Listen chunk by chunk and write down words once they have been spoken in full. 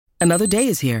Another day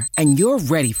is here, and you're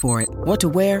ready for it. What to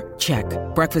wear? Check.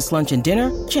 Breakfast, lunch, and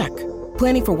dinner? Check.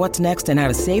 Planning for what's next and how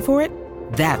to save for it?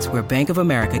 That's where Bank of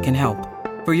America can help.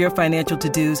 For your financial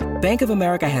to-dos, Bank of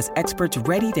America has experts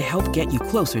ready to help get you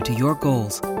closer to your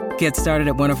goals. Get started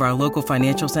at one of our local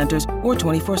financial centers or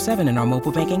 24/7 in our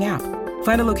mobile banking app.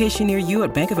 Find a location near you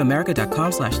at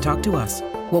bankofamerica.com/talktous.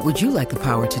 What would you like the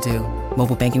power to do?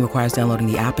 Mobile banking requires downloading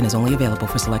the app and is only available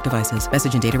for select devices.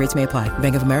 Message and data rates may apply.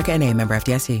 Bank of America N.A., member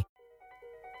FDIC.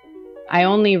 I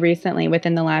only recently,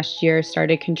 within the last year,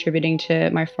 started contributing to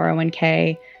my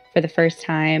 401k for the first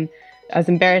time. I was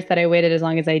embarrassed that I waited as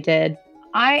long as I did.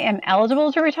 I am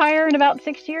eligible to retire in about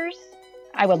 6 years.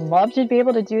 I would love to be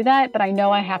able to do that, but I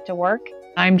know I have to work.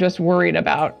 I'm just worried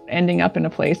about ending up in a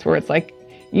place where it's like,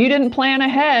 you didn't plan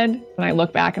ahead. And I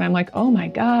look back and I'm like, oh my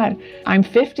God, I'm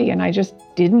 50 and I just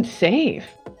didn't save.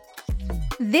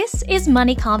 This is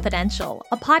Money Confidential,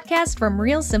 a podcast from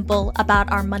Real Simple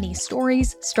about our money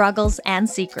stories, struggles, and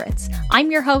secrets. I'm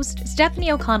your host,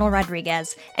 Stephanie O'Connell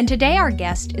Rodriguez, and today our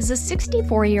guest is a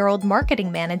 64-year-old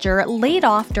marketing manager laid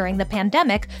off during the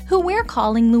pandemic who we're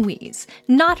calling Louise,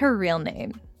 not her real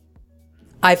name.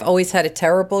 I've always had a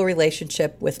terrible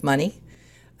relationship with money.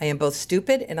 I am both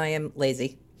stupid and I am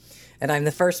lazy, and I'm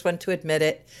the first one to admit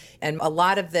it. And a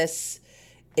lot of this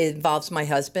involves my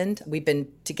husband. We've been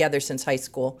together since high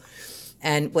school.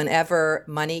 And whenever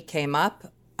money came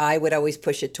up, I would always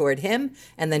push it toward him,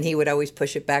 and then he would always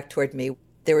push it back toward me.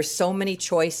 There were so many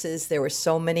choices. There were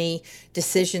so many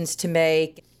decisions to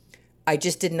make. I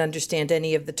just didn't understand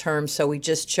any of the terms, so we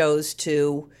just chose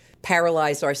to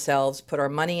paralyze ourselves, put our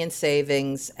money in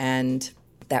savings, and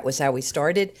that was how we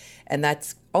started. And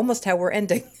that's almost how we're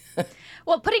ending.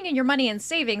 Well, putting in your money in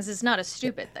savings is not a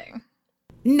stupid thing.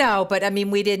 No, but I mean,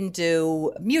 we didn't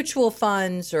do mutual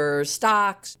funds or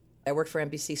stocks. I worked for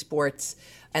NBC Sports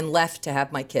and left to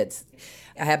have my kids.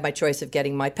 I had my choice of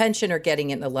getting my pension or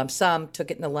getting it in a lump sum, took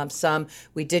it in a lump sum.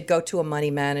 We did go to a money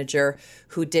manager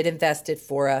who did invest it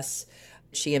for us.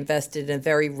 She invested in a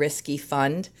very risky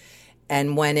fund.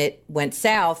 And when it went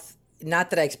south, not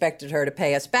that I expected her to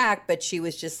pay us back, but she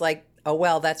was just like, oh,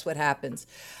 well, that's what happens.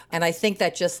 And I think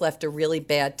that just left a really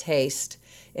bad taste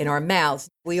in our mouths.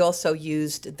 We also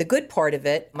used the good part of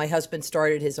it. My husband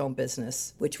started his own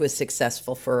business, which was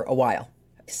successful for a while.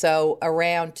 So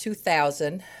around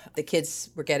 2000, the kids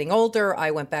were getting older.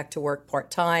 I went back to work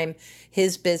part-time.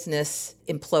 His business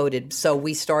imploded, so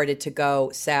we started to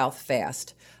go south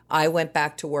fast. I went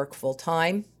back to work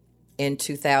full-time in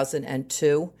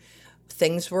 2002.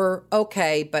 Things were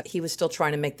okay, but he was still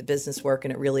trying to make the business work,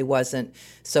 and it really wasn't.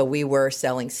 So we were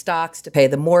selling stocks to pay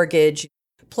the mortgage.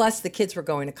 Plus, the kids were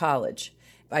going to college.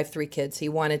 I have 3 kids. He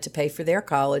wanted to pay for their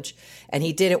college, and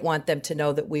he didn't want them to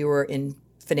know that we were in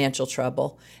financial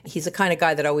trouble. He's the kind of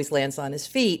guy that always lands on his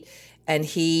feet, and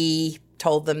he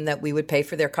told them that we would pay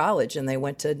for their college, and they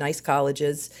went to nice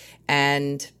colleges,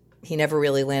 and he never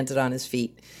really landed on his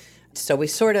feet. So we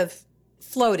sort of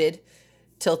floated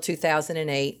till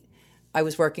 2008. I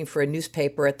was working for a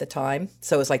newspaper at the time,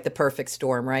 so it was like the perfect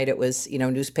storm, right? It was,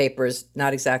 newspapers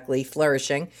not exactly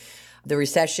flourishing. The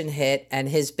recession hit, and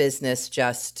his business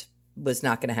just was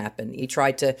not going to happen. He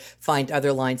tried to find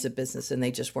other lines of business, and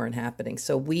they just weren't happening.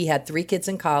 So we had 3 kids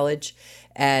in college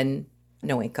and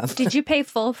no income. Did you pay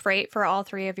full freight for all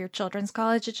 3 of your children's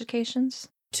college educations?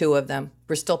 2 of them.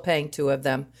 We're still paying 2 of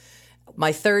them.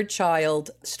 My 3rd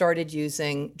child started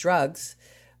using drugs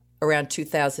around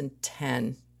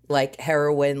 2010, like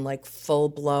heroin, like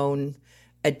full-blown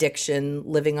addiction,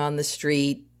 living on the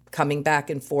street, coming back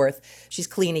and forth. She's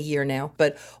clean a year now,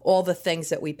 but all the things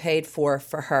that we paid for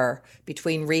her,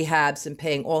 between rehabs and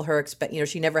paying all her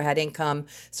she never had income,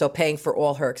 so paying for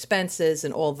all her expenses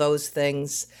and all those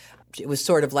things, it was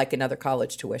sort of like another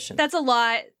college tuition. That's a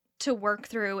lot to work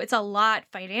through. It's a lot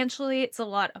financially, it's a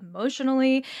lot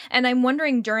emotionally, and I'm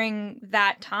wondering during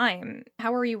that time,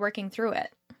 how were you working through it?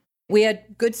 We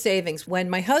had good savings. When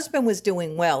my husband was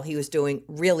doing well, he was doing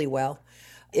really well.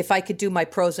 If I could do my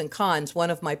pros and cons, one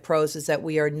of my pros is that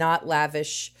we are not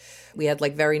lavish. We had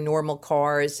like very normal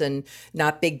cars and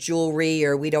not big jewelry,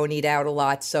 or we don't eat out a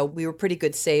lot. So we were pretty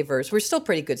good savers. We're still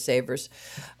pretty good savers.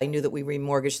 I knew that we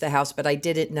remortgaged the house, but I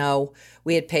didn't know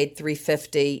we had paid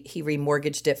 $350. He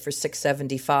remortgaged it for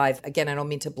 $675. Again, I don't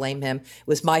mean to blame him. It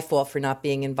was my fault for not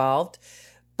being involved.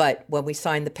 But when we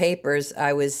signed the papers,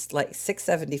 I was like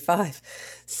 $675.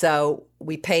 So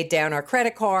we paid down our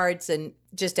credit cards and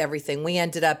just everything. We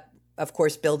ended up, of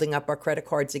course, building up our credit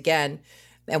cards again.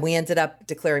 And we ended up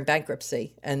declaring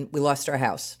bankruptcy, and we lost our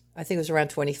house. I think it was around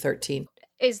 2013.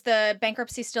 Is the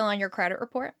bankruptcy still on your credit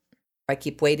report? I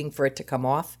keep waiting for it to come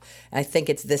off. And I think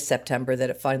it's this September that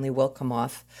it finally will come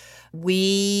off.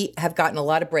 We have gotten a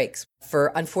lot of breaks.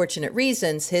 For unfortunate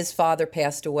reasons, his father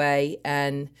passed away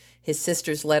and his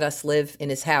sisters let us live in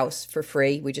his house for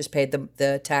free. We just paid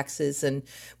the taxes and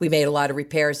we made a lot of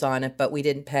repairs on it, but we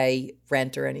didn't pay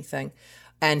rent or anything.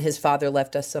 And his father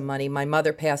left us some money. My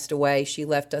mother passed away. She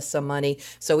left us some money.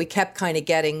 So we kept kind of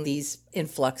getting these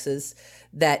influxes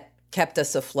that kept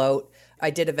us afloat. I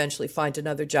did eventually find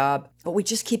another job, but we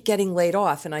just keep getting laid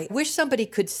off. And I wish somebody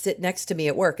could sit next to me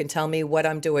at work and tell me what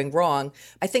I'm doing wrong.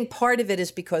 I think part of it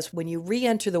is because when you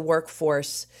re-enter the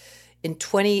workforce, in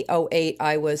 2008,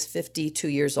 I was 52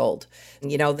 years old.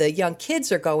 You know, the young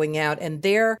kids are going out and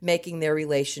they're making their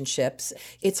relationships.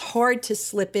 It's hard to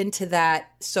slip into that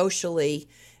socially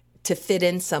to fit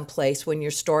in someplace when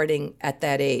you're starting at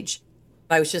that age.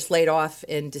 I was just laid off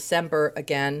in December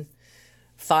again.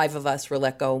 5 of us were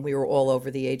let go and we were all over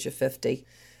the age of 50.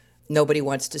 Nobody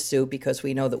wants to sue because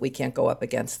we know that we can't go up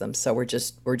against them. So we're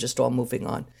just all moving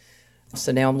on.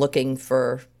 So now I'm looking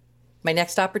for my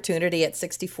next opportunity at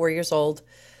 64 years old.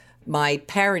 My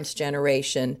parents'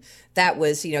 generation, that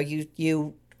was,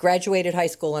 you graduated high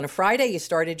school on a Friday, you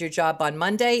started your job on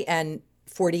Monday, and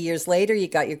 40 years later, you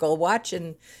got your gold watch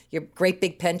and your great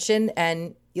big pension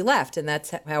and you left. And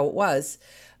that's how it was.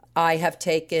 I have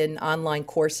taken online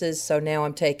courses. So now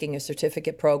I'm taking a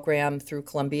certificate program through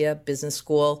Columbia Business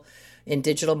School in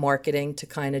digital marketing to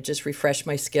kind of just refresh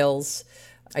my skills.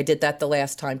 I did that the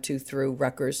last time too through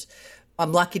Rutgers.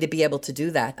 I'm lucky to be able to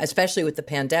do that, especially with the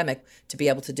pandemic, to be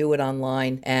able to do it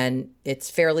online. And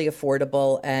it's fairly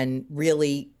affordable and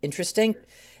really interesting.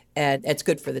 And it's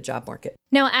good for the job market.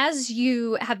 Now, as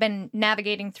you have been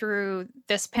navigating through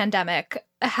this pandemic,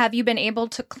 have you been able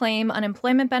to claim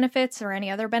unemployment benefits or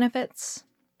any other benefits?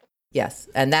 Yes,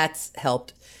 and that's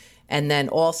helped. And then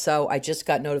also, I just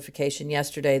got notification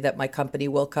yesterday that my company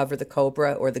will cover the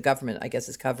COBRA, or the government, I guess,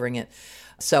 is covering it.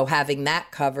 So having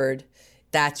that covered,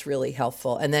 that's really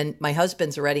helpful. And then my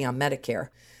husband's already on Medicare.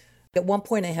 At one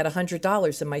point, I had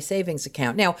 $100 in my savings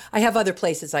account. Now, I have other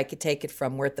places I could take it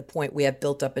from. We're at the point we have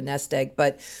built up a nest egg.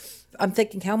 But I'm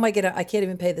thinking, how am I I can't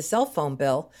even pay the cell phone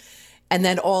bill. And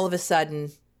then all of a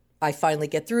sudden, I finally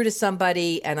get through to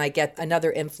somebody and I get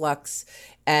another influx.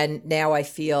 And now I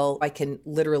feel I can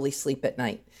literally sleep at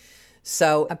night.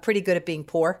 So I'm pretty good at being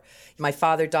poor. My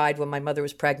father died when my mother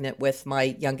was pregnant with my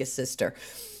youngest sister.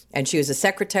 And she was a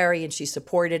secretary and she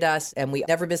supported us and we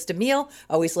never missed a meal,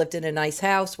 always lived in a nice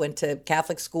house, went to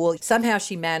Catholic school. Somehow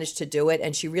she managed to do it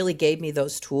and she really gave me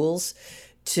those tools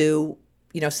to,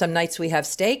 some nights we have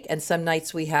steak and some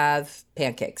nights we have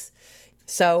pancakes.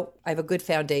 So I have a good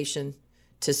foundation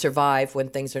to survive when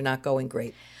things are not going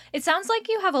great. It sounds like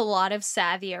you have a lot of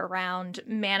savvy around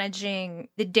managing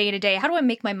the day-to-day. How do I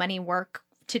make my money work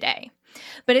today?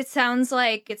 But it sounds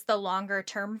like it's the longer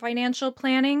term financial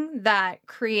planning that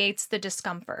creates the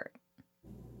discomfort.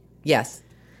 Yes.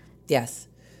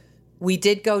 We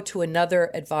did go to another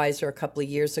advisor a couple of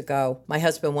years ago. My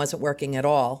husband wasn't working at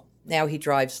all. Now he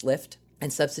drives Lyft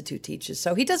and substitute teaches.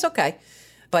 So he does okay.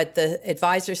 But the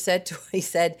advisor said,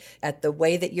 at the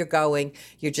way that you're going,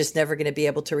 you're just never going to be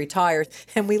able to retire.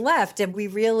 And we left and we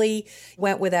really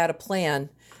went without a plan.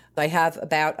 I have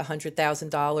about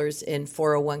 $100,000 in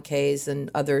 401ks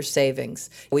and other savings.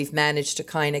 We've managed to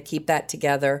kind of keep that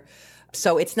together.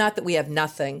 So it's not that we have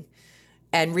nothing.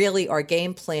 And really our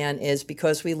game plan is,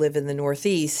 because we live in the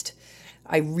Northeast,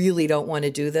 I really don't want to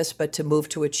do this, but to move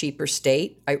to a cheaper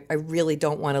state. I really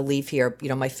don't want to leave here.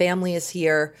 My family is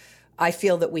here. I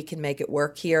feel that we can make it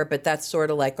work here, but that's sort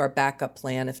of like our backup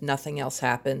plan if nothing else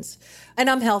happens. And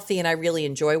I'm healthy and I really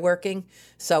enjoy working.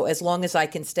 So as long as I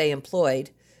can stay employed,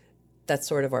 that's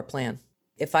sort of our plan.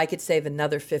 If I could save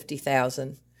another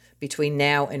 $50,000 between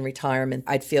now and retirement,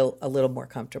 I'd feel a little more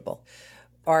comfortable.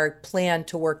 Our plan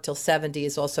to work till 70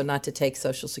 is also not to take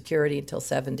Social Security until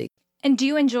 70. And do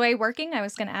you enjoy working? I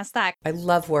was going to ask that. I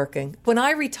love working. When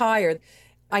I retire,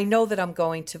 I know that I'm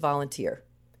going to volunteer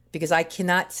because I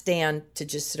cannot stand to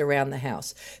just sit around the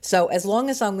house. So as long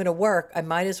as I'm going to work, I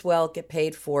might as well get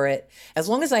paid for it. As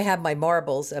long as I have my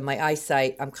marbles and my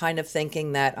eyesight, I'm kind of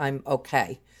thinking that I'm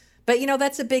okay. But,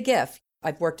 that's a big if.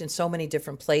 I've worked in so many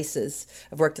different places.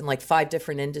 I've worked in like 5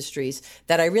 different industries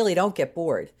that I really don't get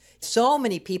bored. So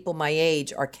many people my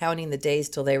age are counting the days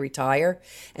till they retire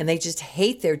and they just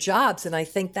hate their jobs. And I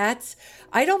think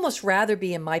I'd almost rather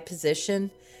be in my position,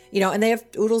 and they have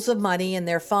oodles of money and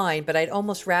they're fine, but I'd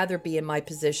almost rather be in my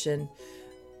position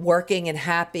working and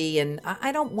happy. And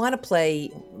I don't want to play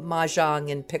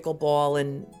mahjong and pickleball,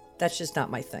 and that's just not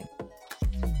my thing.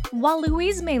 While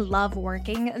Louise may love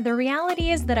working, the reality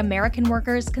is that American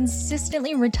workers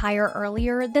consistently retire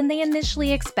earlier than they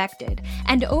initially expected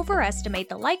and overestimate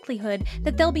the likelihood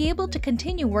that they'll be able to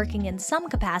continue working in some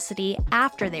capacity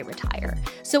after they retire.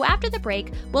 So after the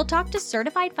break, we'll talk to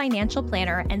certified financial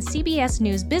planner and CBS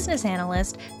News business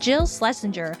analyst Jill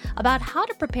Schlesinger about how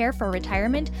to prepare for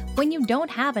retirement when you don't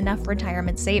have enough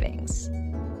retirement savings.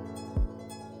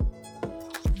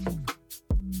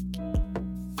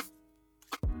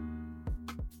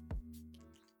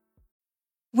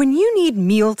 When you need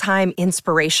mealtime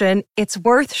inspiration, it's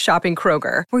worth shopping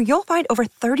Kroger, where you'll find over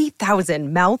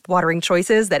 30,000 mouth-watering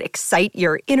choices that excite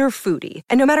your inner foodie.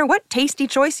 And no matter what tasty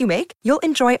choice you make, you'll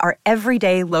enjoy our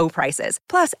everyday low prices,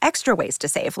 plus extra ways to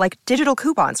save, like digital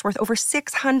coupons worth over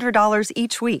 $600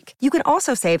 each week. You can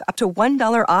also save up to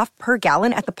 $1 off per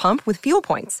gallon at the pump with fuel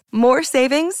points. More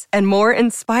savings and more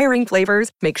inspiring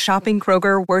flavors make shopping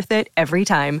Kroger worth it every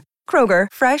time. Kroger,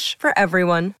 fresh for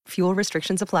everyone. Fuel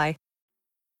restrictions apply.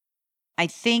 I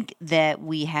think that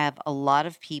we have a lot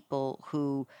of people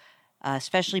who,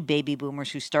 especially baby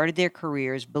boomers, who started their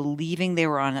careers believing they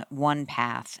were on one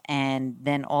path. And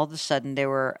then all of a sudden there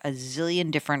were a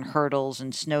zillion different hurdles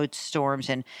and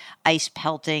snowstorms and ice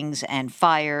peltings and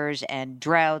fires and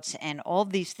droughts, and all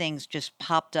of these things just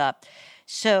popped up.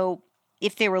 So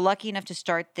if they were lucky enough to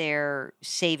start their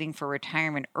saving for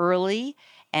retirement early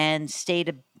and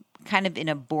stayed kind of in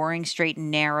a boring, straight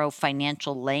and narrow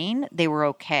financial lane, they were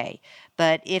okay.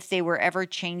 But if they were ever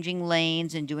changing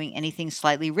lanes and doing anything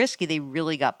slightly risky, they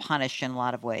really got punished in a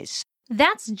lot of ways.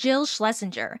 That's Jill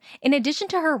Schlesinger. In addition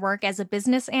to her work as a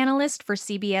business analyst for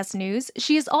CBS News,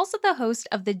 she is also the host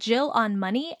of the Jill on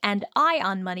Money and Eye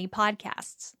on Money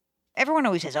podcasts. Everyone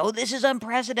always says, oh, this is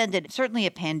unprecedented. Certainly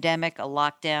a pandemic, a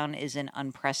lockdown is an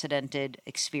unprecedented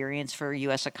experience for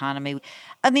U.S. economy.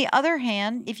 On the other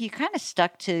hand, if you kind of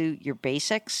stuck to your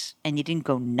basics and you didn't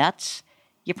go nuts,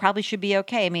 you probably should be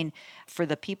okay. I mean, for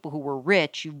the people who were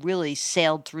rich, you really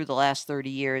sailed through the last 30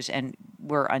 years and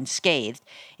were unscathed.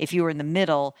 If you were in the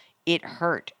middle, it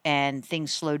hurt and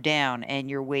things slowed down and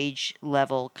your wage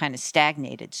level kind of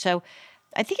stagnated. So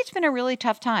I think it's been a really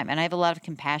tough time, and I have a lot of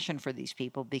compassion for these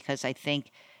people because I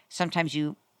think sometimes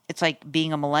it's like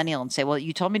being a millennial and say, well,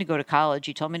 you told me to go to college,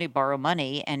 you told me to borrow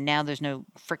money, and now there's no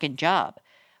freaking job.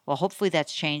 Well, hopefully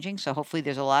that's changing. So hopefully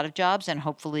there's a lot of jobs, and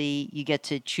hopefully you get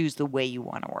to choose the way you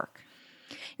want to work.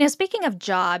 Now, speaking of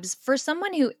jobs, for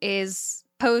someone who is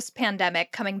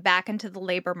post-pandemic coming back into the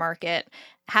labor market,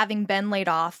 having been laid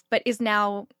off, but is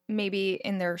now maybe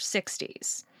in their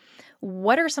 60s,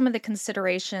 what are some of the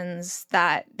considerations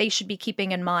that they should be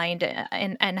keeping in mind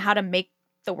and how to make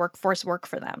the workforce work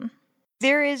for them?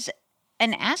 There is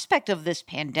an aspect of this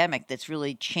pandemic that's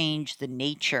really changed the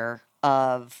nature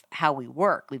of how we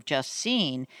work. We've just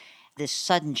seen this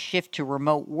sudden shift to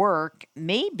remote work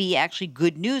may be actually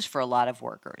good news for a lot of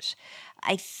workers.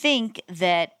 I think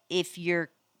that if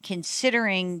you're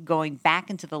considering going back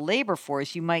into the labor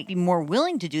force, you might be more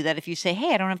willing to do that if you say,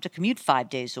 hey, I don't have to commute 5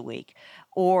 days a week,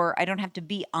 or I don't have to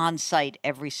be on site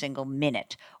every single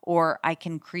minute, or I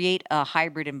can create a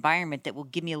hybrid environment that will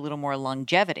give me a little more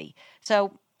longevity.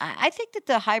 So I think that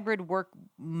the hybrid work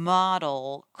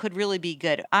model could really be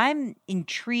good. I'm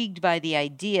intrigued by the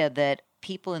idea that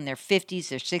people in their 50s,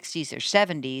 their 60s, their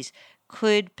 70s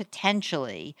could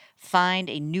potentially find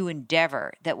a new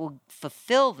endeavor that will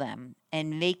fulfill them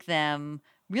and make them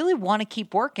really want to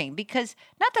keep working. Because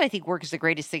not that I think work is the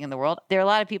greatest thing in the world. There are a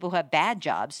lot of people who have bad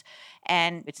jobs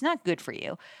and it's not good for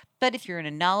you. But if you're in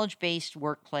a knowledge-based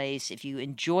workplace, if you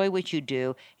enjoy what you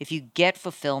do, if you get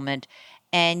fulfillment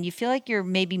and you feel like you're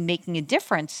maybe making a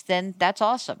difference, then that's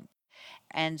awesome.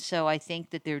 And so I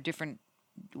think that there are different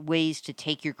ways to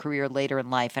take your career later in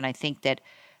life. And I think that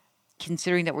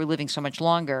considering that we're living so much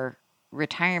longer,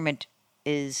 retirement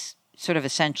is sort of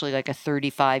essentially like a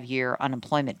 35-year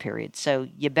unemployment period. So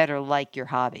you better like your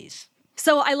hobbies.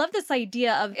 So I love this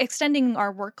idea of extending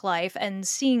our work life and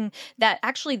seeing that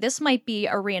actually this might be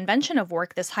a reinvention of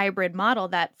work, this hybrid model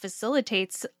that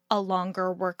facilitates a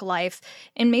longer work life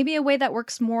in maybe a way that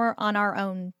works more on our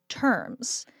own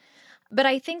terms. But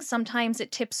I think sometimes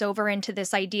it tips over into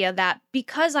this idea that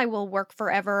because I will work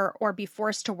forever or be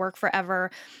forced to work forever,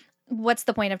 what's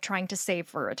the point of trying to save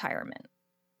for retirement?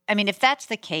 I mean, if that's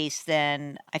the case,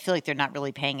 then I feel like they're not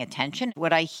really paying attention.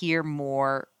 What I hear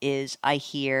more is I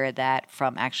hear that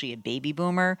from actually a baby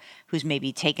boomer who's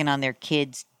maybe taken on their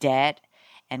kids' debt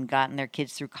and gotten their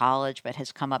kids through college, but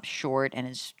has come up short and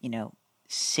is,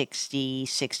 60,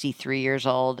 63 years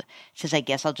old, says, I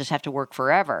guess I'll just have to work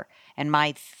forever. And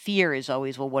my fear is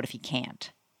always, well, what if he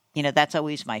can't? That's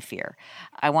always my fear.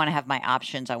 I want to have my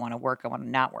options. I want to work. I want to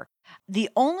not work. The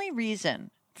only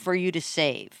reason for you to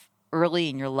save early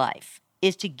in your life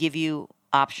is to give you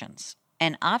options.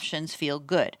 And options feel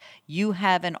good. You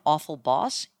have an awful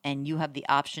boss and you have the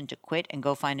option to quit and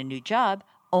go find a new job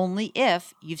only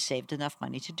if you've saved enough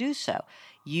money to do so.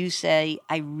 You say,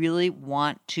 I really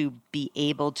want to be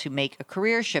able to make a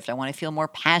career shift. I want to feel more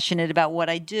passionate about what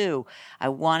I do. I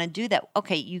want to do that.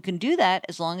 Okay, you can do that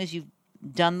as long as you've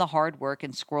done the hard work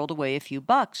and squirreled away a few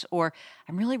bucks. Or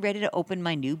I'm really ready to open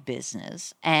my new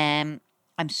business. And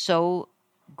I'm so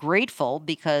grateful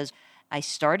because I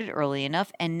started early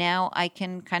enough and now I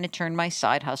can kind of turn my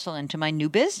side hustle into my new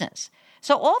business.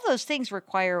 So all those things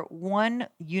require one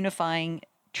unifying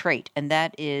trait, and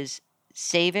that is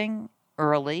saving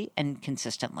early and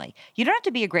consistently. You don't have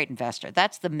to be a great investor.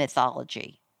 That's the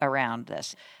mythology around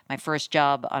this. My first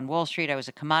job on Wall Street, I was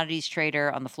a commodities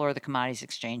trader on the floor of the Commodities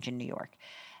Exchange in New York.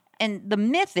 And the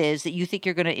myth is that you think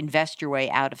you're going to invest your way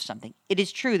out of something. It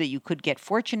is true that you could get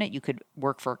fortunate. You could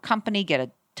work for a company, get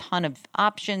a ton of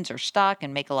options or stock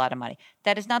and make a lot of money.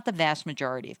 That is not the vast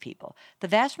majority of people. The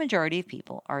vast majority of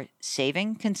people are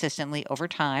saving consistently over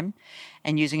time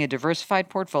and using a diversified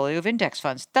portfolio of index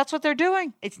funds. That's what they're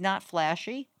doing. It's not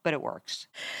flashy, but it works.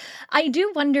 I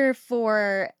do wonder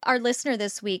for our listener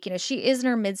this week, she is in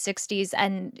her mid-60s,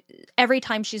 and every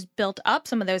time she's built up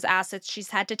some of those assets, she's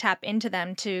had to tap into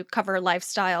them to cover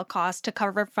lifestyle costs, to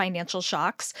cover financial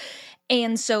shocks.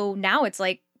 And so now it's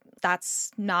like, that's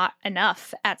not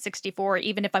enough at 64,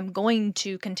 even if I'm going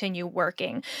to continue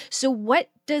working. So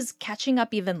what does catching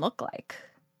up even look like?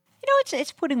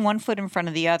 It's putting one foot in front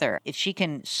of the other. If she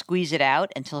can squeeze it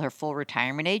out until her full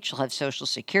retirement age, she'll have Social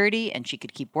Security and she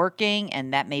could keep working,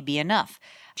 and that may be enough.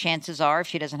 Chances are, if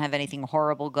she doesn't have anything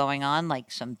horrible going on,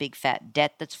 like some big fat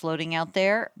debt that's floating out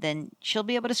there, then she'll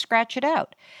be able to scratch it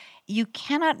out. You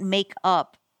cannot make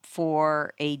up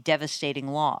for a devastating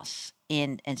loss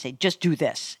and say, just do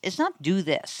this. It's not do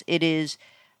this. It is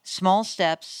small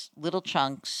steps, little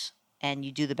chunks, and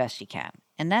you do the best you can.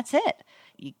 And that's it.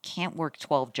 You can't work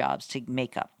 12 jobs to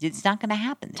make up. It's not going to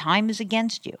happen. Time is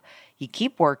against you. You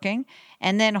keep working,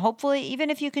 and then hopefully, even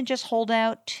if you can just hold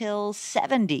out till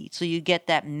 70, so you get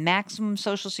that maximum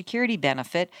Social Security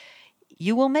benefit,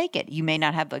 you will make it. You may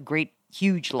not have a great,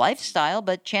 huge lifestyle,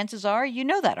 but chances are you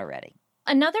know that already.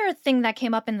 Another thing that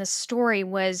came up in the story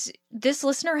was this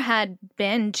listener had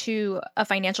been to a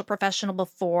financial professional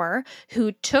before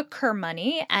who took her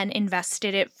money and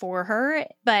invested it for her,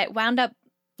 but wound up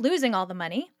losing all the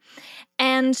money.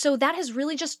 And so that has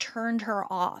really just turned her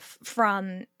off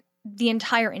from the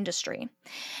entire industry.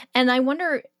 And I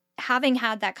wonder, having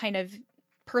had that kind of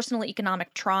personal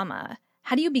economic trauma,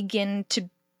 how do you begin to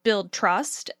build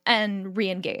trust and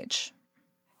re-engage?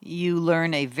 You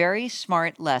learn a very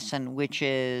smart lesson, which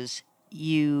is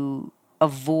you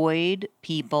avoid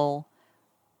people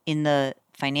in the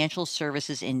financial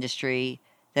services industry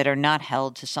that are not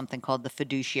held to something called the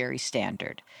fiduciary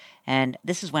standard. And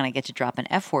this is when I get to drop an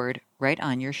F word right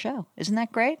on your show. Isn't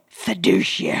that great?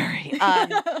 Fiduciary.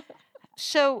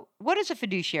 So what is a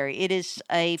fiduciary? It is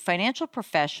a financial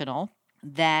professional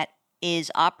that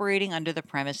is operating under the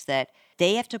premise that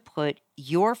they have to put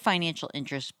your financial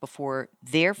interest before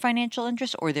their financial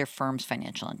interest or their firm's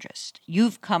financial interest.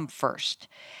 You've come first.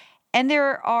 And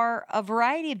there are a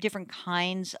variety of different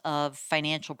kinds of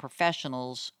financial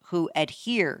professionals who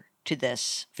adhere to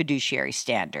this fiduciary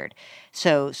standard.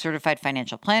 So certified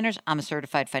financial planners, I'm a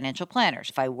certified financial planner.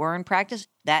 If I were in practice,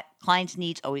 that client's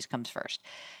needs always comes first.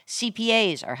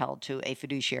 CPAs are held to a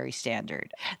fiduciary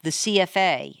standard. The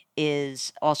CFA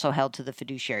is also held to the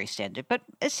fiduciary standard. But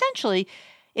essentially,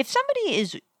 if somebody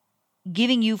is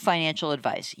giving you financial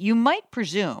advice, you might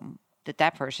presume that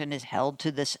that person is held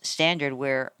to this standard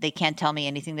where they can't tell me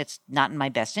anything that's not in my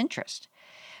best interest.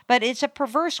 But it's a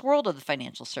perverse world of the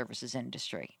financial services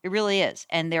industry. It really is.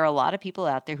 And there are a lot of people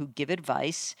out there who give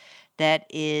advice that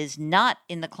is not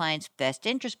in the client's best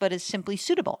interest, but is simply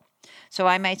suitable. So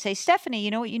I might say, Stephanie, you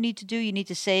know what you need to do? You need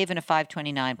to save in a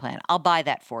 529 plan. I'll buy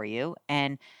that for you.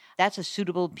 And that's a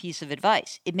suitable piece of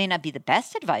advice. It may not be the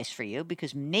best advice for you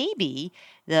because maybe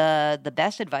the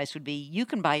best advice would be you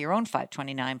can buy your own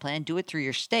 529 plan, do it through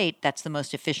your state. That's the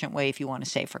most efficient way if you want to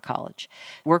save for college.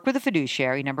 Work with a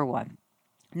fiduciary, number one.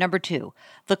 Number two,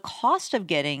 the cost of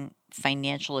getting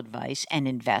financial advice and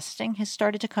investing has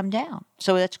started to come down.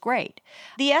 So that's great.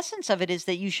 The essence of it is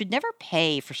that you should never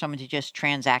pay for someone to just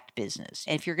transact business.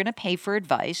 And if you're going to pay for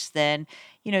advice, then,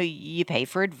 you pay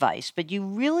for advice, but you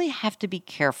really have to be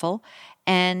careful.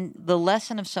 And the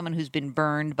lesson of someone who's been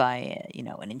burned by,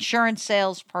 an insurance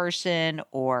salesperson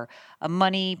or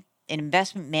an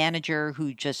investment manager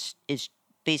who just is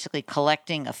basically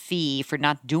collecting a fee for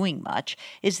not doing much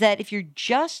is that if you're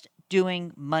just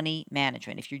doing money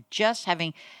management. If you're just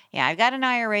having, I've got an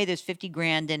IRA, there's 50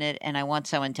 grand in it, and I want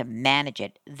someone to manage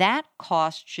it, that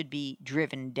cost should be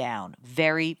driven down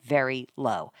very, very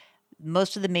low.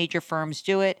 Most of the major firms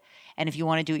do it. And if you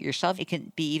want to do it yourself, it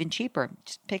can be even cheaper.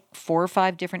 Just pick 4 or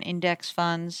 5 different index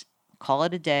funds, call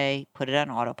it a day, put it on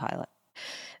autopilot.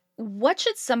 What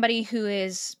should somebody who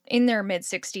is in their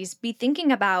mid-60s be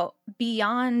thinking about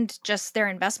beyond just their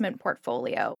investment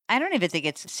portfolio? I don't even think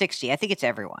it's 60. I think it's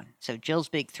everyone. So Jill's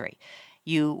big 3.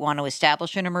 You want to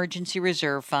establish an emergency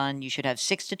reserve fund. You should have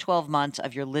 6 to 12 months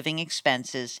of your living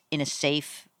expenses in a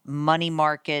safe money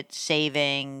market,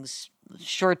 savings,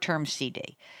 short-term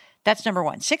CD. That's number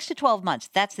 1. 6 to 12 months.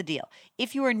 That's the deal.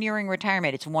 If you are nearing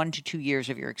retirement, it's 1 to 2 years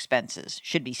of your expenses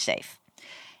should be safe.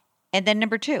 And then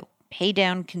number 2, pay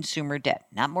down consumer debt,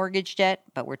 not mortgage debt,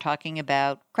 but we're talking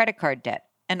about credit card debt,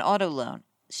 an auto loan,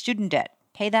 student debt.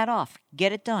 Pay that off.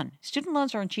 Get it done. Student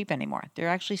loans aren't cheap anymore. They're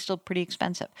actually still pretty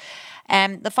expensive.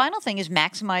 And the final thing is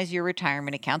maximize your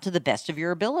retirement account to the best of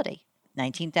your ability.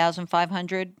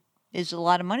 $19,500 is a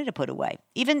lot of money to put away.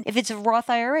 Even if it's a Roth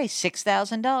IRA,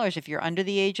 $6,000 if you're under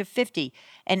the age of 50,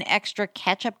 an extra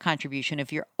catch-up contribution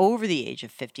if you're over the age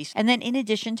of 50. And then in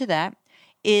addition to that,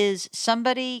 is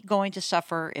somebody going to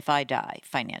suffer if I die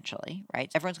financially,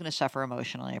 right? Everyone's going to suffer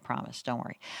emotionally, I promise. Don't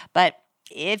worry. But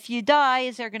if you die,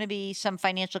 is there going to be some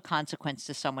financial consequence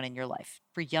to someone in your life?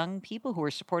 For young people who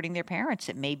are supporting their parents,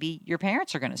 it may be your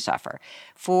parents are going to suffer.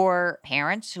 For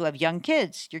parents who have young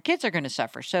kids, your kids are going to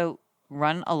suffer. So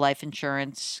run a life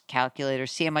insurance calculator,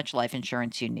 see how much life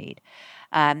insurance you need.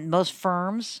 Most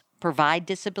firms provide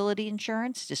disability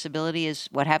insurance. Disability is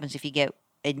what happens if you get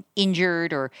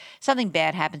injured or something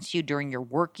bad happens to you during your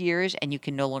work years and you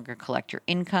can no longer collect your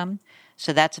income.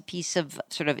 So that's a piece of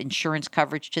sort of insurance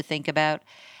coverage to think about.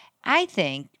 I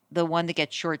think the one that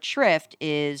gets short shrift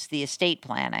is the estate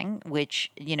planning,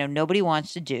 which, nobody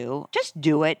wants to do. Just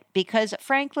do it because,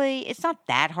 frankly, it's not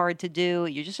that hard to do.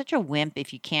 You're just such a wimp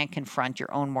if you can't confront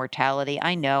your own mortality.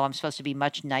 I know I'm supposed to be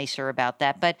much nicer about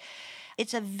that, but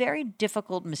it's a very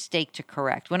difficult mistake to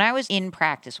correct. When I was in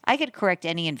practice, I could correct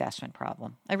any investment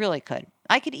problem. I really could.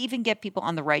 I could even get people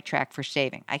on the right track for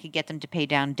saving. I could get them to pay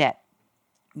down debt.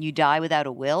 You die without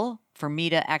a will, for me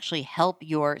to actually help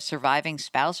your surviving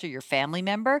spouse or your family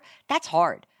member, that's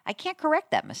hard. I can't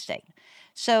correct that mistake.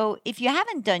 So if you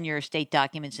haven't done your estate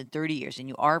documents in 30 years and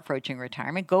you are approaching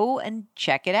retirement, go and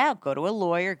check it out. Go to a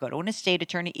lawyer, go to an estate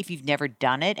attorney. If you've never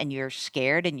done it and you're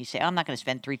scared and you say, I'm not going to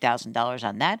spend $3,000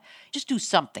 on that, just do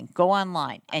something. Go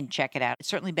online and check it out. It's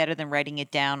certainly better than writing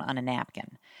it down on a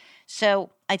napkin. So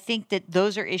I think that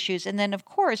those are issues. And then, of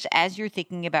course, as you're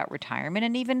thinking about retirement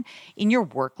and even in your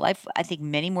work life, I think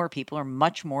many more people are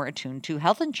much more attuned to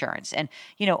health insurance. And,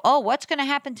 what's going to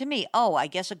happen to me? Oh, I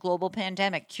guess a global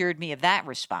pandemic cured me of that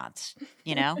response.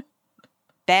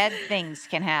 Bad things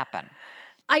can happen.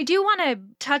 I do want to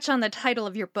touch on the title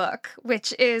of your book,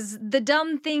 which is The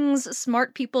Dumb Things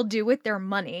Smart People Do with Their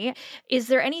Money. Is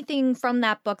there anything from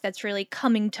that book that's really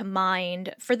coming to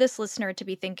mind for this listener to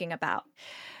be thinking about?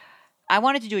 I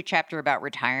wanted to do a chapter about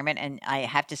retirement, and I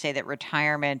have to say that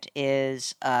retirement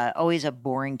is always a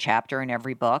boring chapter in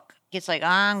every book. It's like,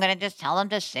 I'm going to just tell them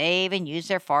to save and use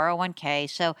their 401k.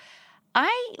 So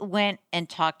I went and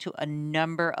talked to a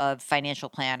number of financial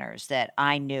planners that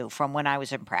I knew from when I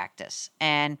was in practice.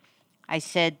 And I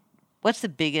said, what's the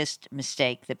biggest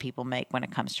mistake that people make when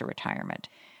it comes to retirement?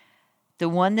 The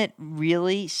one that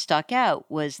really stuck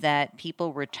out was that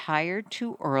people retire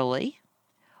too early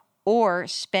or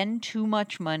spend too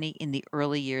much money in the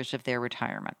early years of their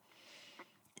retirement.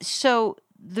 So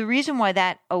the reason why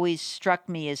that always struck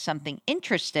me as something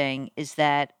interesting is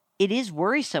that it is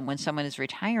worrisome when someone is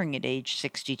retiring at age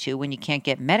 62 when you can't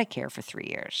get Medicare for 3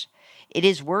 years. It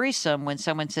is worrisome when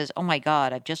someone says, oh my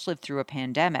God, I've just lived through a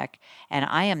pandemic and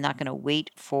I am not going to wait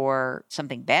for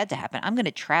something bad to happen. I'm going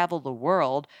to travel the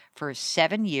world for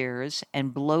 7 years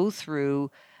and blow through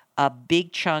a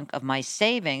big chunk of my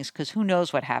savings because who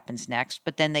knows what happens next,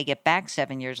 but then they get back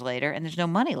 7 years later and there's no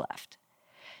money left.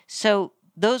 So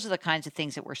those are the kinds of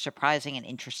things that were surprising and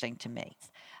interesting to me.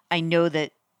 I know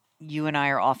that you and I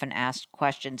are often asked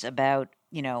questions about,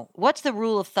 what's the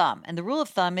rule of thumb? And the rule of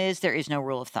thumb is there is no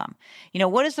rule of thumb.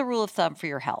 What is the rule of thumb for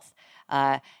your health?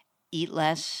 Eat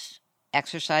less,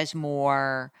 exercise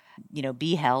more,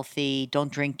 be healthy,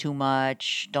 don't drink too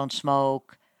much, don't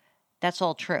smoke. That's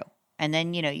all true. And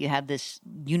then, you have this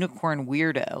unicorn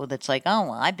weirdo that's like, oh,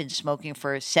 well, I've been smoking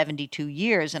for 72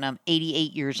 years and I'm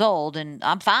 88 years old and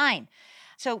I'm fine.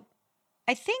 So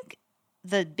I think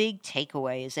the big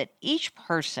takeaway is that each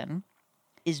person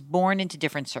is born into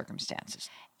different circumstances.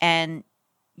 And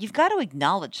you've got to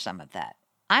acknowledge some of that.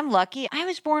 I'm lucky. I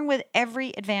was born with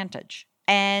every advantage.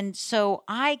 And so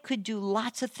I could do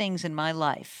lots of things in my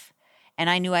life. And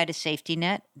I knew I had a safety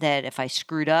net that if I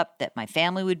screwed up, that my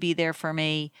family would be there for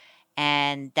me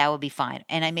and that would be fine.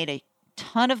 And I made a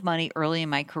ton of money early in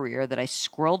my career that I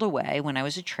squirreled away when I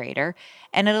was a trader.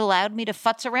 And it allowed me to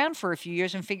futz around for a few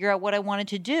years and figure out what I wanted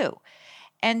to do.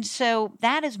 And so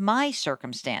that is my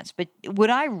circumstance. But would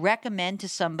I recommend to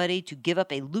somebody to give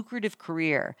up a lucrative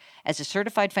career as a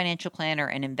certified financial planner,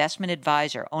 an investment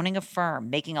advisor, owning a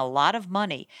firm, making a lot of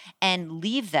money, and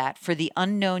leave that for the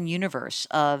unknown universe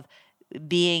of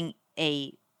being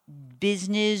a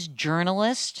business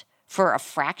journalist for a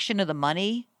fraction of the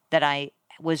money that I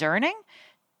was earning?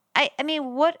 I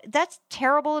mean, that's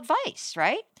terrible advice,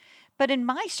 right? But in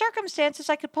my circumstances,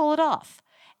 I could pull it off.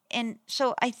 And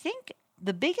so I think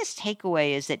the biggest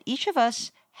takeaway is that each of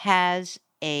us has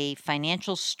a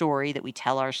financial story that we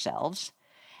tell ourselves.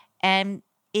 And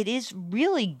it is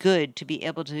really good to be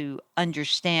able to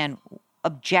understand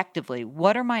objectively,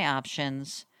 what are my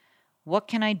options? What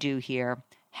can I do here?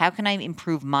 How can I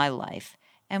improve my life?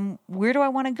 And where do I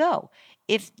want to go?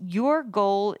 If your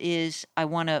goal is, I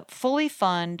want to fully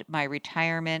fund my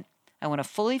retirement, I want to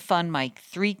fully fund my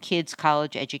 3 kids'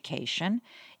 college education,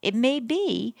 it may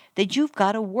be that you've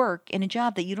got to work in a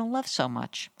job that you don't love so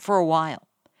much for a while.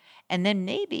 And then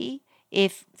maybe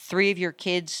if 3 of your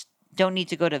kids don't need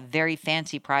to go to very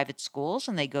fancy private schools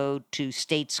and they go to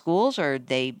state schools, or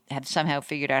they have somehow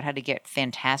figured out how to get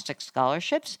fantastic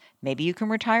scholarships, maybe you can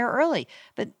retire early.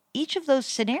 But each of those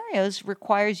scenarios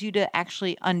requires you to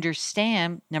actually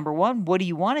understand, number one, what do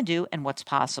you want to do and what's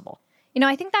possible?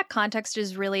 I think that context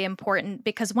is really important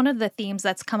because one of the themes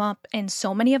that's come up in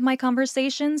so many of my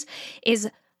conversations is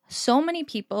so many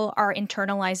people are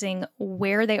internalizing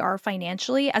where they are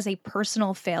financially as a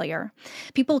personal failure.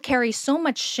 People carry so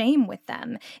much shame with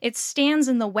them. It stands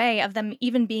in the way of them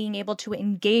even being able to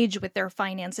engage with their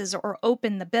finances or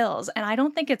open the bills. And I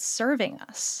don't think it's serving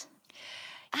us.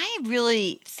 I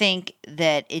really think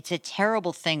that it's a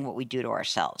terrible thing what we do to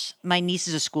ourselves. My niece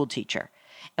is a school teacher.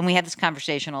 And we have this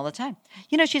conversation all the time.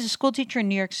 She's a school teacher in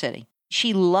New York City.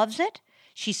 She loves it.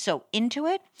 She's so into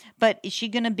it. But is she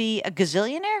going to be a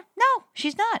gazillionaire? No,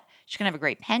 she's not. She's going to have a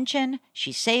great pension.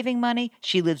 She's saving money.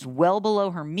 She lives well below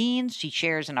her means. She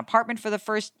shares an apartment for the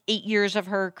first 8 years of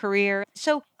her career.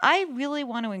 So I really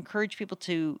want to encourage people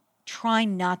to try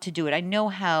not to do it. I know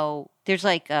how there's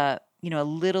like a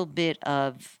little bit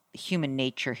of human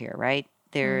nature here, right?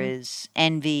 There is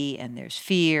envy and there's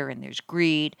fear and there's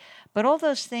greed. But all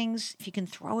those things, if you can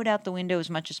throw it out the window as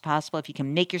much as possible, if you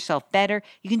can make yourself better,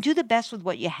 you can do the best with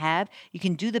what you have. You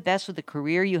can do the best with the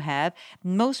career you have.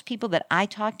 Most people that I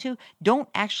talk to don't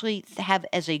actually have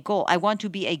as a goal, I want to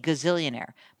be a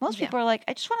gazillionaire. Most people are like,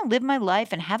 I just want to live my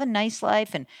life and have a nice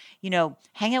life and,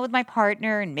 hang out with my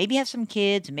partner and maybe have some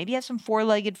kids and maybe have some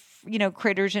 4-legged,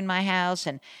 critters in my house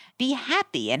and be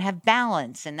happy and have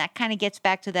balance. And that kind of gets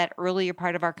back to that earlier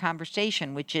part of our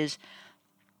conversation, which is,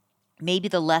 maybe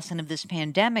the lesson of this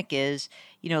pandemic is,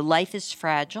 life is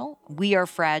fragile. We are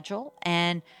fragile.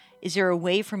 And is there a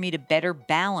way for me to better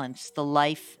balance the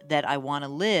life that I want to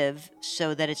live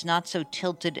so that it's not so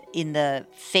tilted in the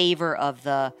favor of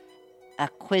the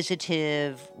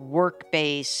acquisitive,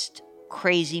 work-based,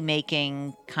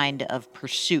 crazy-making kind of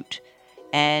pursuit?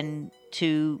 And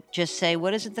to just say,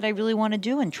 what is it that I really want to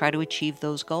do and try to achieve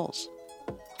those goals?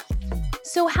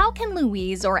 So how can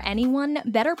Louise or anyone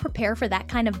better prepare for that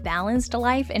kind of balanced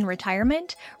life in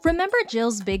retirement? Remember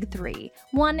Jill's big 3.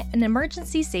 1, an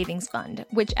emergency savings fund,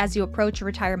 which as you approach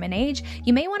retirement age,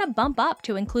 you may want to bump up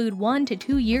to include 1 to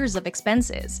 2 years of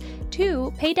expenses.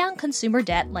 2, pay down consumer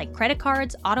debt like credit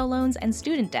cards, auto loans, and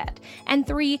student debt. And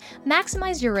 3,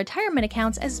 maximize your retirement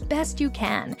accounts as best you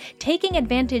can, taking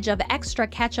advantage of extra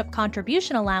catch-up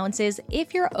contribution allowances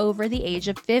if you're over the age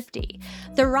of 50.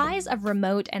 The rise of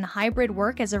remote and hybrid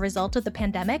work as a result of the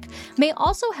pandemic may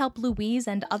also help Louise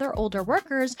and other older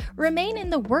workers remain in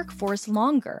the workforce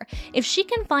longer. If she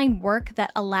can find work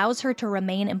that allows her to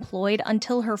remain employed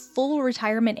until her full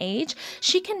retirement age,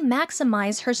 she can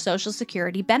maximize her Social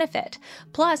Security benefit.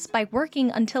 Plus, by working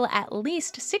until at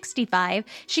least 65,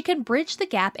 she can bridge the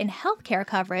gap in healthcare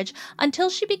coverage until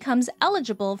she becomes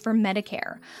eligible for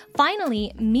Medicare.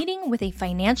 Finally, meeting with a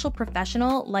financial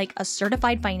professional like a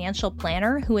certified financial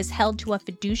planner who is held to a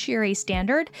fiduciary standard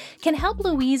standard, can help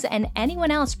Louise and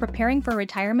anyone else preparing for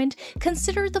retirement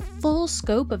consider the full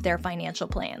scope of their financial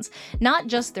plans, not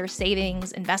just their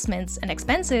savings, investments, and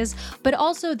expenses, but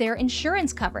also their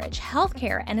insurance coverage,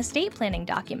 healthcare, and estate planning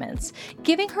documents,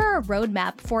 giving her a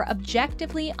roadmap for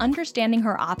objectively understanding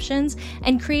her options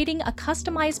and creating a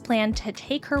customized plan to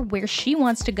take her where she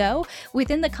wants to go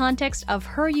within the context of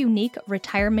her unique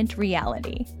retirement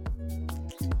reality.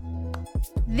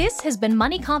 This has been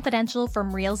Money Confidential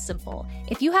from Real Simple.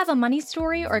 If you have a money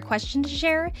story or a question to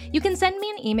share, you can send me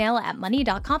an email at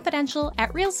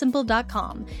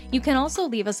money.confidential@realsimple.com. You can also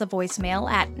leave us a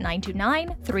voicemail at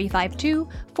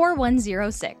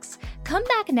 929-352-4106. Come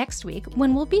back next week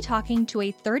when we'll be talking to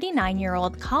a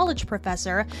 39-year-old college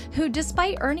professor who,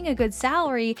 despite earning a good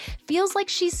salary, feels like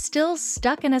she's still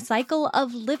stuck in a cycle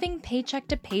of living paycheck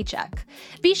to paycheck.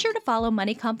 Be sure to follow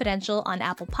Money Confidential on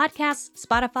Apple Podcasts,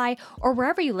 Spotify, or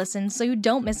wherever you listen so you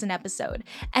don't miss an episode.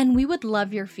 And we would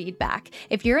love your feedback.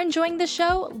 If you're enjoying the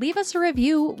show, leave us a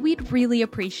review. We'd really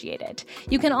appreciate it.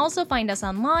 You can also find us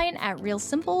online at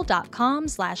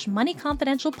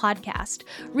realsimple.com/moneyconfidentialpodcast.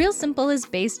 Real Simple is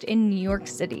based in New York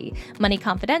City. Money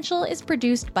Confidential is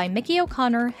produced by Mickey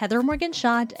O'Connor, Heather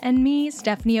Morgan-Schott, and me,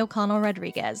 Stephanie O'Connell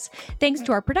Rodriguez. Thanks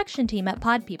to our production team at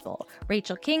Pod People,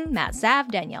 Rachel King, Matt Zav,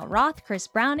 Danielle Roth, Chris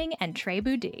Browning, and Trey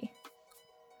Boudie.